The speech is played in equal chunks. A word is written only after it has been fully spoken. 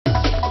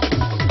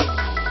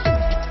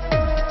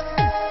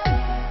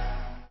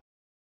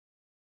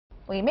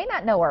Well, you may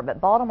not know her, but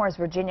Baltimore's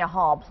Virginia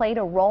Hall played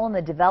a role in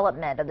the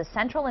development of the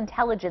Central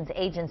Intelligence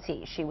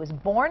Agency. She was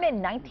born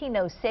in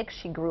 1906.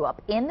 She grew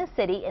up in the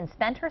city and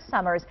spent her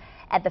summers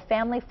at the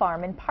family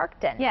farm in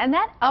Parkton. Yeah, and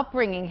that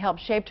upbringing helped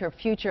shape her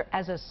future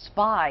as a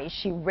spy.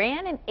 She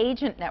ran an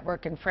agent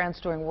network in France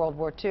during World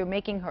War II,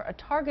 making her a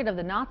target of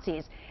the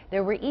Nazis.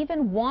 There were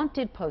even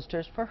wanted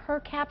posters for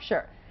her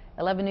capture.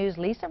 11 News'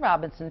 Lisa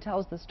Robinson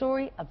tells the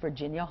story of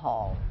Virginia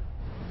Hall.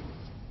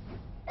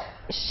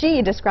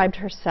 She described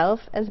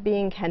herself as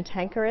being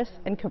cantankerous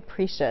and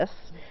capricious,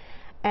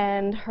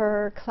 and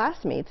her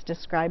classmates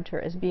described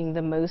her as being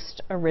the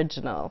most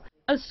original.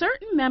 A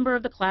certain member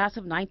of the class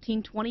of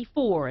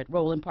 1924 at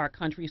Roland Park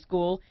Country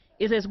School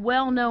is as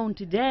well known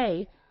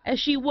today as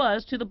she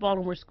was to the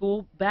Baltimore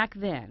school back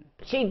then.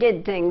 She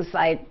did things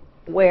like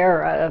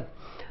wear a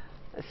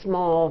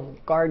small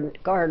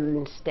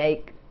garden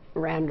stake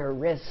around her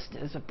wrist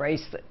as a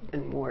bracelet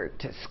and wore it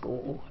to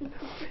school.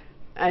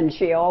 And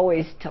she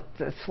always took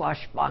the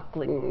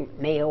swashbuckling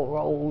male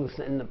roles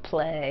in the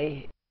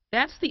play.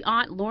 That's the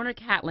aunt Lorna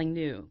Catling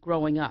knew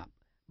growing up.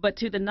 But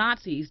to the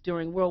Nazis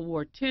during World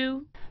War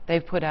II,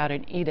 they've put out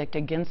an edict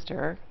against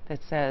her that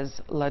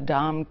says, La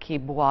Dame qui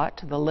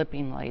boite, the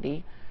limping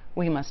lady,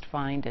 we must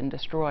find and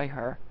destroy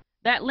her.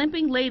 That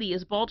limping lady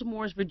is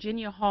Baltimore's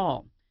Virginia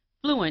Hall,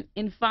 fluent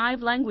in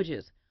 5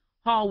 languages.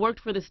 Hall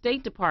worked for the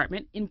State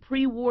Department in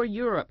pre-war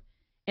Europe.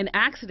 An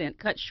accident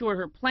cut short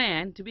her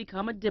plan to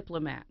become a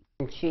diplomat.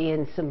 She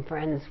and some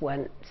friends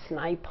went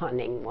snipe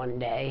hunting one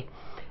day,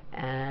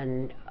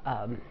 and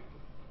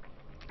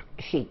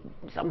she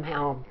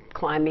somehow,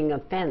 climbing a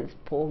fence,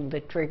 pulled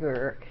the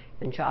trigger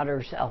and shot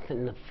herself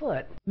in the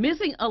foot.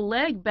 Missing a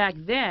leg back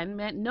then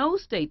meant no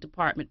State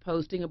Department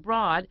posting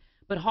abroad,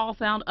 but Hall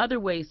found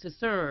other ways to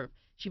serve.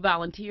 She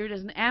volunteered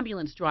as an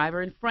ambulance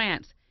driver in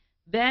France.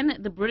 Then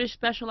the British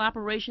Special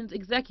Operations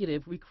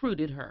Executive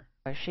recruited her.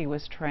 She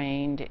was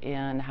trained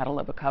in how to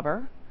live a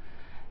cover.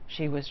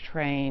 She was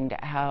trained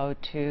how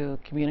to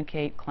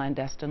communicate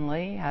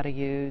clandestinely, how to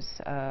use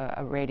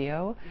a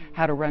radio,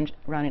 how to run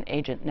an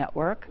agent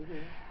network,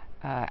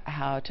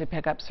 how to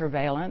pick up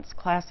surveillance,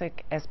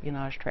 classic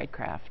espionage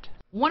tradecraft.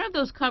 One of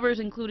those covers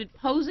included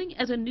posing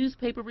as a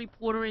newspaper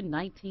reporter in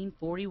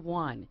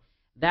 1941.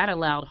 That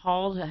allowed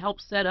Hall to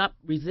help set up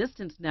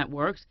resistance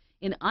networks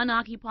in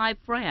unoccupied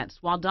France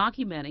while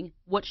documenting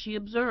what she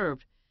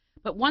observed.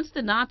 But once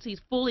the Nazis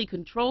fully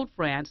controlled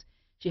France,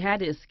 she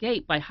had to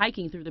escape by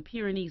hiking through the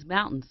Pyrenees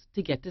Mountains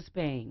to get to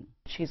Spain.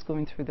 She's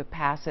going through the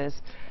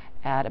passes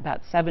at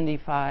about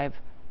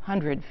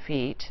 7,500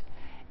 feet.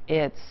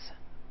 It's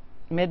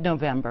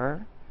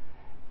mid-November.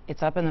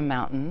 It's up in the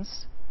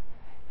mountains.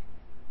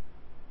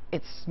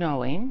 It's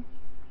snowing.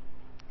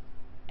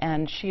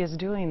 And she is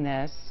doing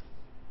this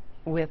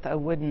with a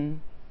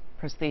wooden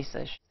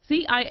prosthesis.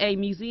 CIA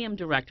Museum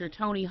Director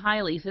Tony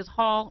Hiley says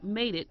Hall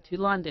made it to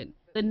London.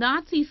 The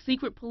Nazi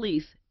secret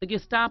police, the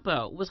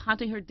Gestapo, was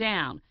hunting her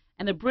down,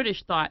 and the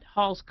British thought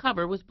Hall's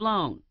cover was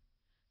blown.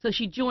 So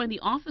she joined the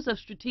Office of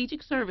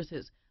Strategic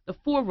Services, the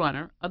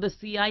forerunner of the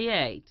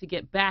CIA, to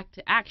get back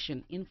to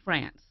action in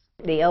France.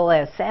 The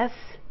OSS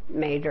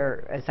made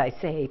her, as I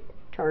say,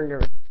 turned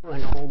her into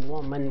an old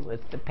woman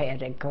with the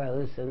padded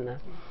clothes and the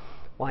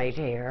white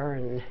hair,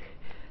 and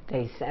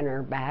they sent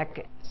her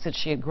back. Since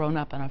she had grown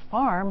up on a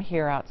farm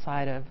here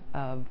outside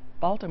of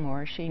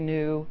Baltimore, she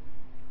knew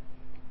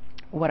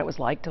what it was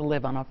like to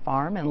live on a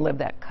farm and live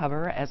that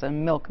cover as a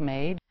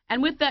milkmaid.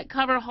 And with that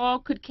cover, Hall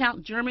could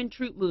count German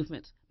troop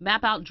movements,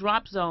 map out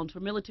drop zones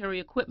for military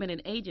equipment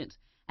and agents,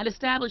 and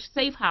establish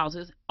safe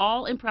houses,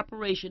 all in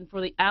preparation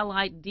for the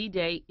Allied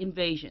D-Day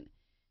invasion.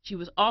 She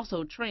was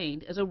also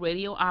trained as a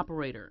radio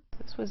operator.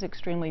 This was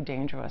extremely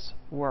dangerous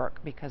work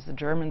because the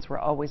Germans were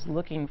always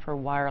looking for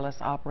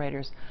wireless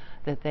operators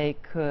that they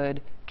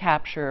could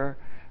capture,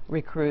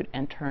 recruit,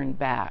 and turn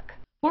back.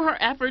 For her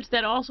efforts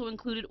that also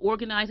included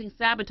organizing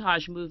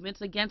sabotage movements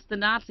against the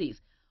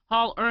Nazis,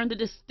 Hall earned the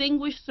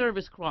Distinguished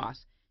Service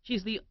Cross.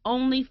 She's the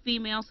only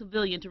female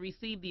civilian to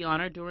receive the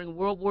honor during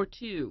World War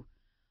II.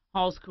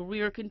 Hall's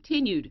career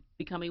continued,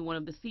 becoming one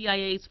of the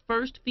CIA's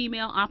first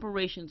female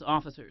operations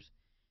officers.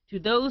 To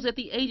those at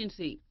the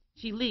agency,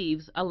 she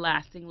leaves a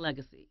lasting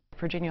legacy.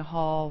 Virginia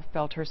Hall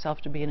felt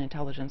herself to be an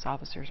intelligence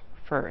officer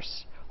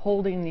first,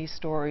 holding these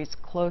stories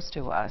close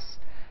to us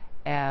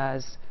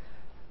as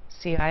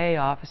CIA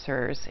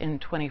officers in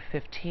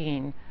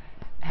 2015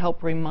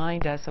 help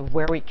remind us of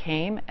where we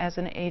came as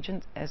an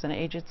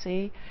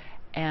agency,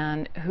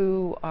 and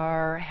who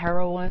our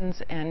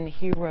heroines and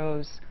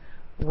heroes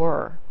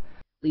were.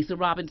 Lisa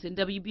Robinson,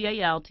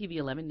 WBAL-TV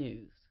 11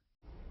 News.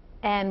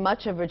 And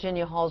much of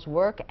Virginia Hall's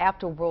work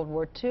after World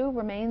War II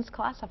remains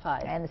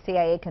classified. And the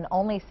CIA can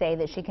only say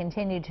that she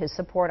continued to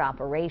support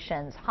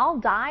operations. Hall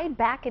died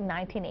back in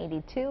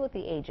 1982 at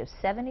the age of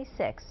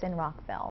 76 in Rockville.